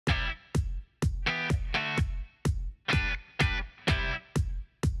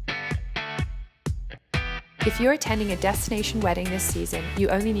If you're attending a destination wedding this season, you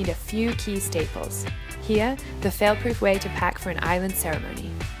only need a few key staples. Here, the fail-proof way to pack for an island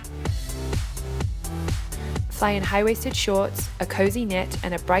ceremony. Fly in high-waisted shorts, a cozy knit,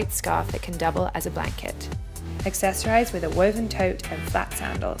 and a bright scarf that can double as a blanket. Accessorize with a woven tote and flat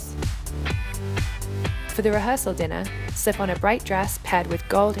sandals. For the rehearsal dinner, slip on a bright dress paired with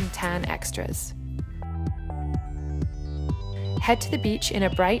gold and tan extras. Head to the beach in a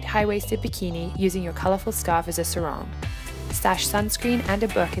bright, high-waisted bikini using your colourful scarf as a sarong. Stash sunscreen and a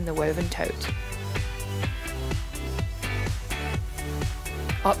book in the woven tote.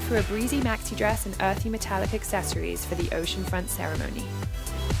 Opt for a breezy maxi dress and earthy metallic accessories for the oceanfront ceremony.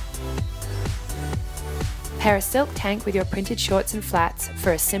 Pair a silk tank with your printed shorts and flats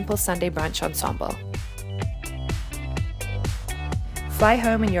for a simple Sunday brunch ensemble. Fly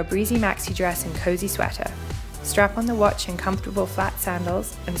home in your breezy maxi dress and cozy sweater. Strap on the watch and comfortable flat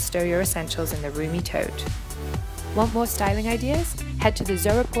sandals and stow your essentials in the roomy tote. Want more styling ideas? Head to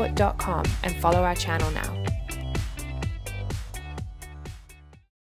thezoereport.com and follow our channel now.